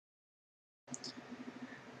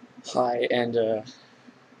Hi, and I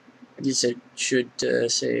guess I should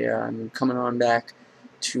say I'm coming on back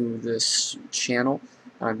to this channel.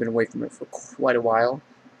 I've been away from it for quite a while.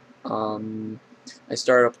 Um, I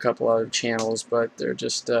started up a couple other channels, but they're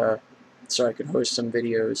just so I could host some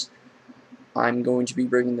videos. I'm going to be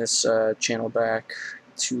bringing this channel back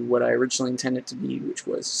to what I originally intended to be, which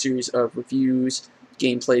was a series of reviews,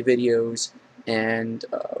 gameplay videos, and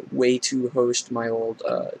way to host my old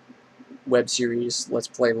web series, Let's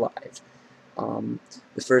Play Live.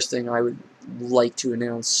 The first thing I would like to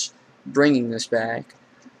announce bringing this back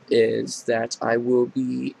is that I will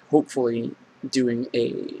be hopefully doing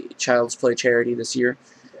a Child's Play charity this year.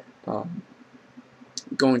 Um,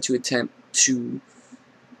 going to attempt to,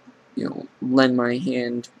 lend my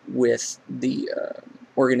hand with the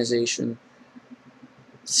organization,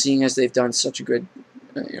 seeing as they've done such a good,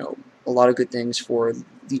 a lot of good things for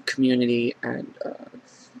the community, and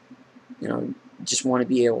just want to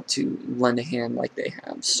be able to lend a hand like they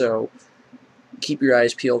have. So keep your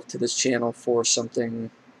eyes peeled to this channel for something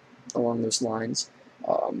along those lines.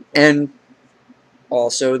 And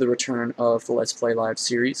also the return of the Let's Play Live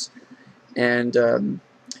series. And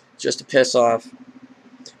just to piss off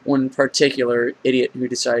one particular idiot who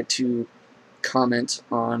decided to comment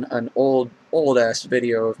on an old-ass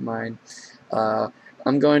video of mine,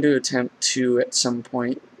 I'm going to attempt to, at some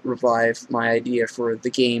point, revive my idea for the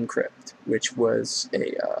Game Crypt, which was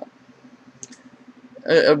a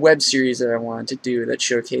web series that I wanted to do that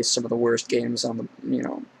showcased some of the worst games on the,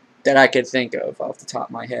 that I could think of off the top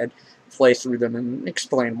of my head, play through them and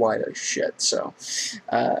explain why they're shit. So,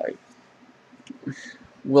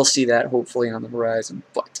 we'll see that hopefully on the horizon.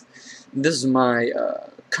 But this is my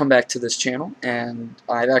comeback to this channel, and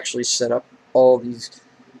I've actually set up all these.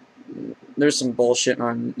 There's some bullshit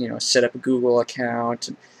on, set up a Google account.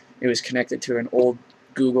 And it was connected to an old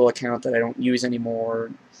Google account that I don't use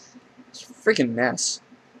anymore. It's a freaking mess.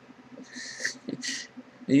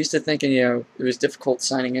 I used to think, it was difficult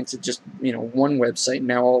signing into just, one website.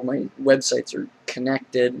 Now all my websites are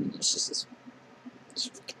connected, and it's just it's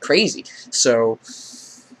crazy. So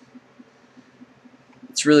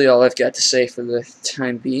it's really all I've got to say for the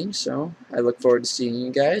time being. So I look forward to seeing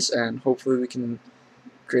you guys, and hopefully we can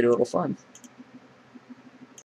create a little fun.